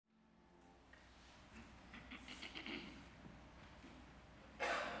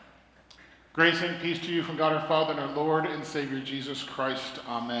Grace and peace to you from God our Father and our Lord and Savior Jesus Christ.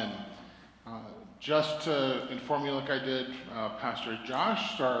 Amen. Just to inform you like I did Pastor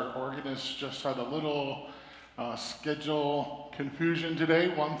Josh, our organist just had a little schedule confusion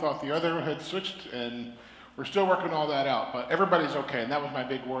today. One thought the other had switched, and we're still working all that out. But everybody's okay, and that was my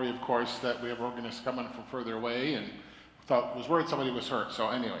big worry, of course, that we have organists coming from further away, and was worried somebody was hurt. So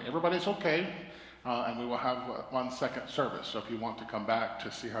anyway, everybody's okay. And we will have one second service. So if you want to come back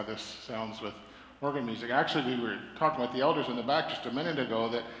to see how this sounds with organ music. Actually, we were talking with the elders in the back just a minute ago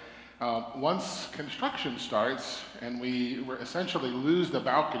that once construction starts and we essentially lose the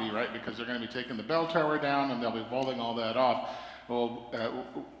balcony, right, because they're going to be taking the bell tower down and they'll be bolting all that off,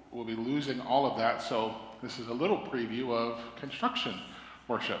 we'll be losing all of that. So this is a little preview of construction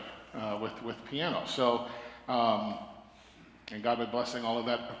worship with piano. So. And God be blessing all of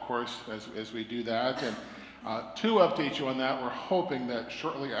that, of course, as we do that. And to update you on that, we're hoping that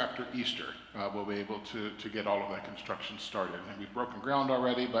shortly after Easter, we'll be able to get all of that construction started. And we've broken ground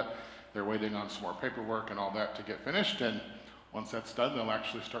already, but they're waiting on some more paperwork and all that to get finished. And once that's done, they'll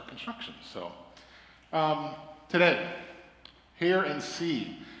actually start construction. So today, hear and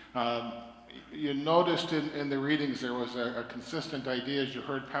see. You noticed in the readings there was a consistent idea as you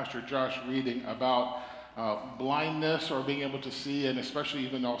heard Pastor Josh reading about blindness or being able to see, and especially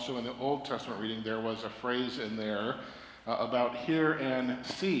even also in the Old Testament reading, there was a phrase in there about hear and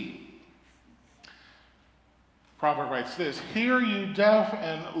see. Prophet writes this, "Hear you deaf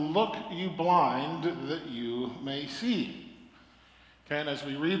and look you blind that you may see." Okay, and as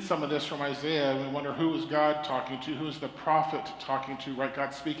we read some of this from Isaiah, we wonder who is God talking to, who is the prophet talking to, right?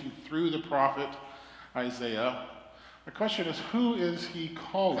 God speaking through the prophet Isaiah. The question is, who is he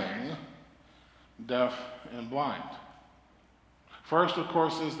calling deaf and blind? First, of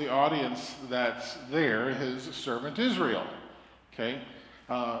course, is the audience that's there, his servant Israel. Okay?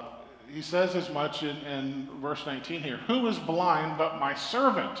 He says as much in verse 19 here, "Who is blind but my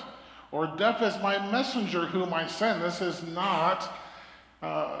servant? Or deaf as my messenger whom I send?" This is not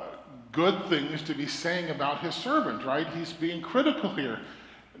good things to be saying about his servant, right? He's being critical here.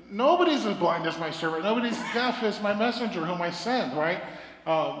 Nobody's as blind as my servant. Nobody's deaf as my messenger whom I send, right?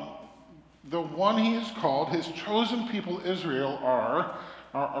 The one he has called, his chosen people Israel,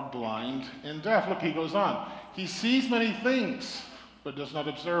 are blind and deaf. Look, he goes on. He sees many things, but does not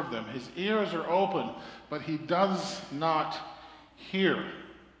observe them. His ears are open, but he does not hear.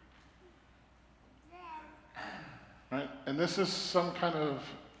 Right? And this is some kind of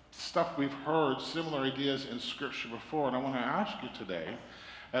stuff we've heard, similar ideas in Scripture before. And I want to ask you today,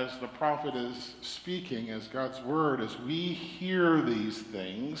 as the prophet is speaking, as God's word, as we hear these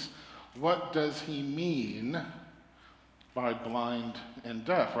things, what does he mean by blind and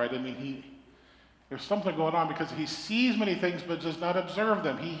deaf, right? I mean, there's something going on because he sees many things but does not observe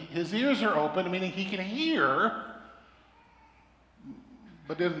them. His ears are open, meaning he can hear,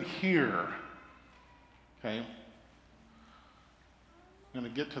 but doesn't hear. Okay? I'm going to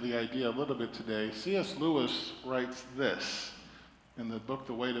get to the idea a little bit today. C.S. Lewis writes this in the book,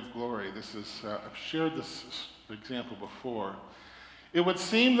 The Weight of Glory. I've shared this example before. "It would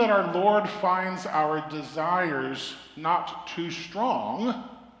seem that our Lord finds our desires not too strong,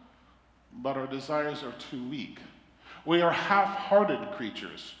 but our desires are too weak. We are half-hearted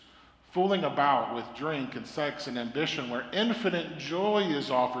creatures, fooling about with drink and sex and ambition where infinite joy is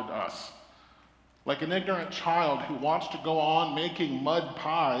offered us. Like an ignorant child who wants to go on making mud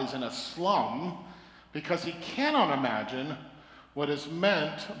pies in a slum because he cannot imagine what is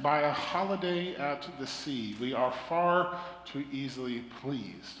meant by a holiday at the sea. We are far too easily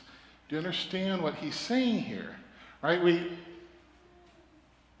pleased." Do you understand what he's saying here? Right?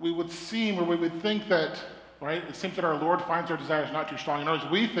 We would seem, or we would think that, right, it seems that our Lord finds our desires not too strong. In other words,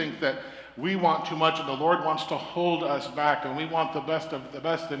 we think that we want too much and the Lord wants to hold us back and we want the best of the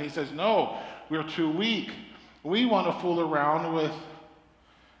best. And he says, no, we're too weak. We want to fool around with,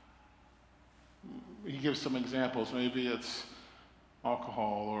 he gives some examples. Maybe it's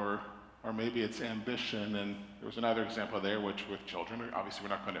alcohol, or maybe it's ambition, and there was another example there, which with children, obviously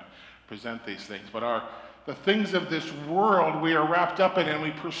we're not going to present these things, but the things of this world we are wrapped up in, and we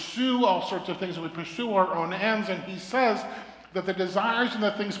pursue all sorts of things, and we pursue our own ends, and he says that the desires and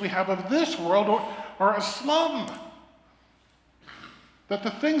the things we have of this world are a slum. That the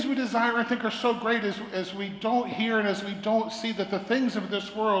things we desire and think are so great as we don't hear and as we don't see that the things of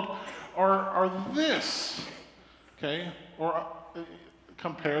this world are this, okay, or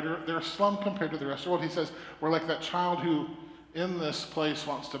they're a slum compared to the rest of the world. He says, we're like that child who in this place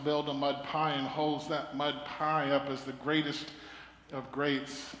wants to build a mud pie and holds that mud pie up as the greatest of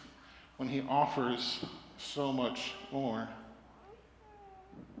greats when he offers so much more.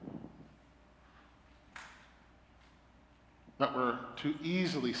 that we're too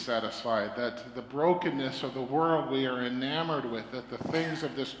easily satisfied, that the brokenness of the world we are enamored with, that the things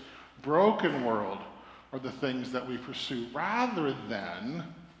of this broken world are the things that we pursue, rather than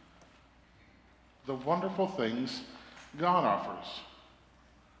the wonderful things God offers,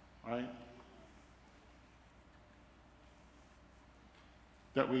 right?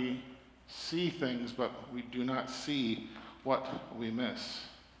 That we see things, but we do not see what we miss,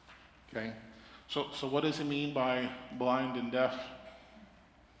 okay? So what does it mean by blind and deaf?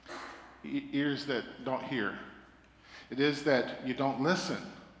 Ears that don't hear. It is that you don't listen,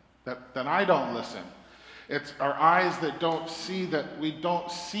 that I don't listen. It's our eyes that don't see, that we don't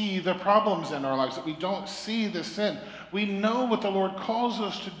see the problems in our lives, that we don't see the sin. We know what the Lord calls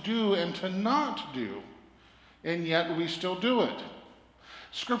us to do and to not do, and yet we still do it.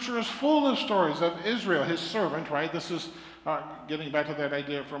 Scripture is full of stories of Israel, his servant, right? This is getting back to that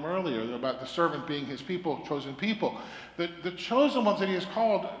idea from earlier about the servant being his people, chosen people. The chosen ones that he has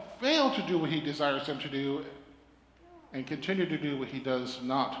called fail to do what he desires them to do and continue to do what he does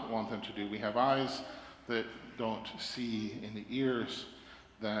not want them to do. We have eyes that don't see and ears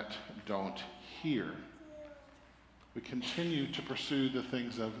that don't hear. We continue to pursue the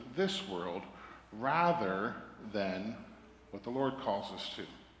things of this world rather than what the Lord calls us to.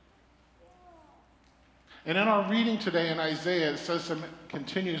 And in our reading today in Isaiah, it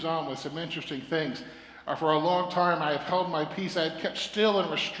continues on with some interesting things. For a long time I have held my peace, I had kept still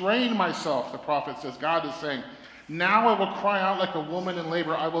and restrained myself, the prophet says. God is saying, now I will cry out like a woman in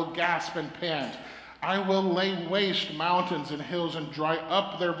labor, I will gasp and pant. I will lay waste mountains and hills and dry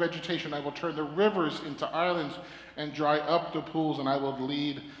up their vegetation. I will turn the rivers into islands and dry up the pools, and I will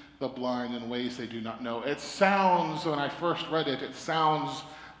lead the blind in ways they do not know. It sounds, when I first read it, it sounds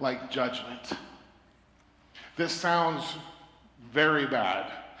like judgment. This sounds very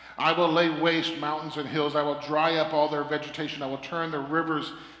bad. I will lay waste mountains and hills. I will dry up all their vegetation. I will turn the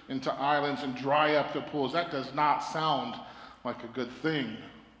rivers into islands and dry up the pools. That does not sound like a good thing.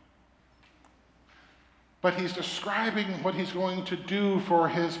 But he's describing what he's going to do for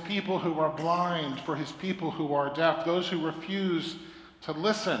his people who are blind, for his people who are deaf, those who refuse to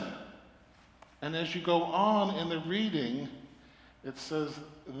listen. And as you go on in the reading, it says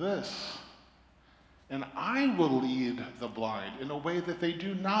this, and I will lead the blind in a way that they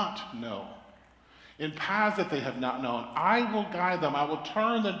do not know, in paths that they have not known. I will guide them. I will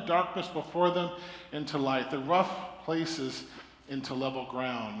turn the darkness before them into light, the rough places into level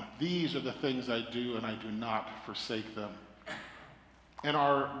ground. These are the things I do, and I do not forsake them. In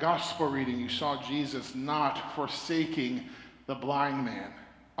our gospel reading, you saw Jesus not forsaking the blind man.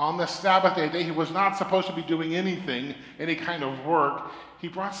 On the Sabbath day, he was not supposed to be doing anything, any kind of work. He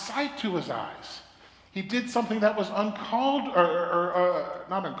brought sight to his eyes. He did something that was uncalled,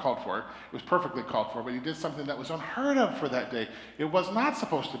 not uncalled for. It was perfectly called for, but he did something that was unheard of for that day. It was not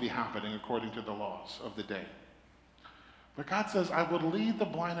supposed to be happening according to the laws of the day. But God says, I will lead the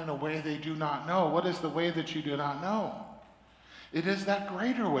blind in a way they do not know. What is the way that you do not know? It is that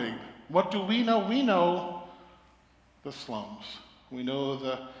greater way. What do we know? We know the slums. We know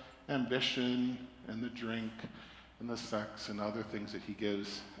the ambition and the drink and the sex and other things that he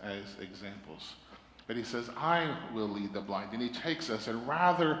gives as examples. But he says, I will lead the blind. And he takes us, and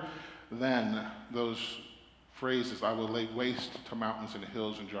rather than those phrases, I will lay waste to mountains and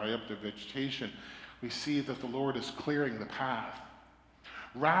hills and dry up their vegetation, we see that the Lord is clearing the path.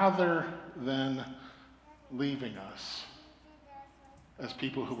 Rather than leaving us as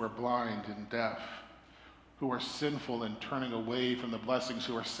people who are blind and deaf, who are sinful and turning away from the blessings,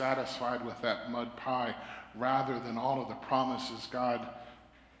 who are satisfied with that mud pie, rather than all of the promises God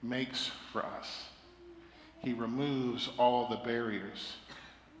makes for us. He removes all the barriers.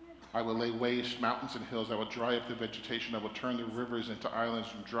 I will lay waste mountains and hills. I will dry up the vegetation. I will turn the rivers into islands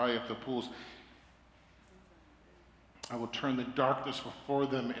and dry up the pools. I will turn the darkness before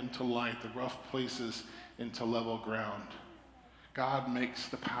them into light, the rough places into level ground. God makes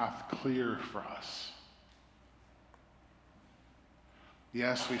the path clear for us.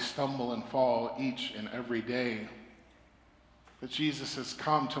 Yes, we stumble and fall each and every day. But Jesus has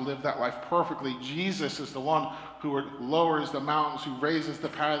come to live that life perfectly. Jesus is the one who lowers the mountains, who raises the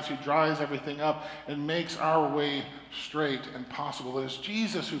paths, who dries everything up and makes our way straight and possible. It is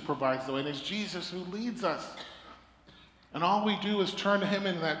Jesus who provides the way, and it's Jesus who leads us. And all we do is turn to him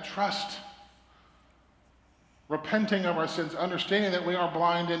in that trust, repenting of our sins, understanding that we are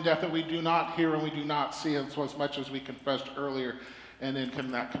blind and deaf, that we do not hear and we do not see. And so as much as we confessed earlier, and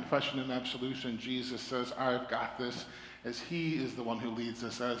in that confession and absolution, Jesus says, I've got this, as he is the one who leads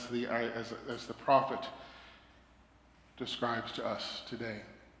us, as the prophet describes to us today.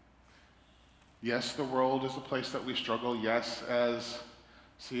 Yes, the world is a place that we struggle. Yes, as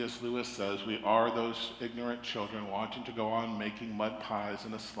C.S. Lewis says, we are those ignorant children wanting to go on making mud pies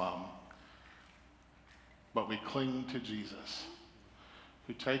in a slum. But we cling to Jesus,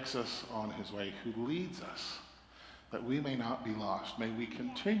 who takes us on his way, who leads us, that we may not be lost. May we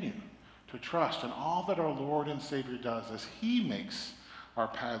continue to trust in all that our Lord and Savior does as he makes our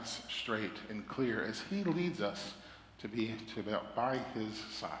paths straight and clear, as he leads us to be by his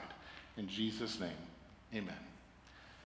side. In Jesus' name, amen.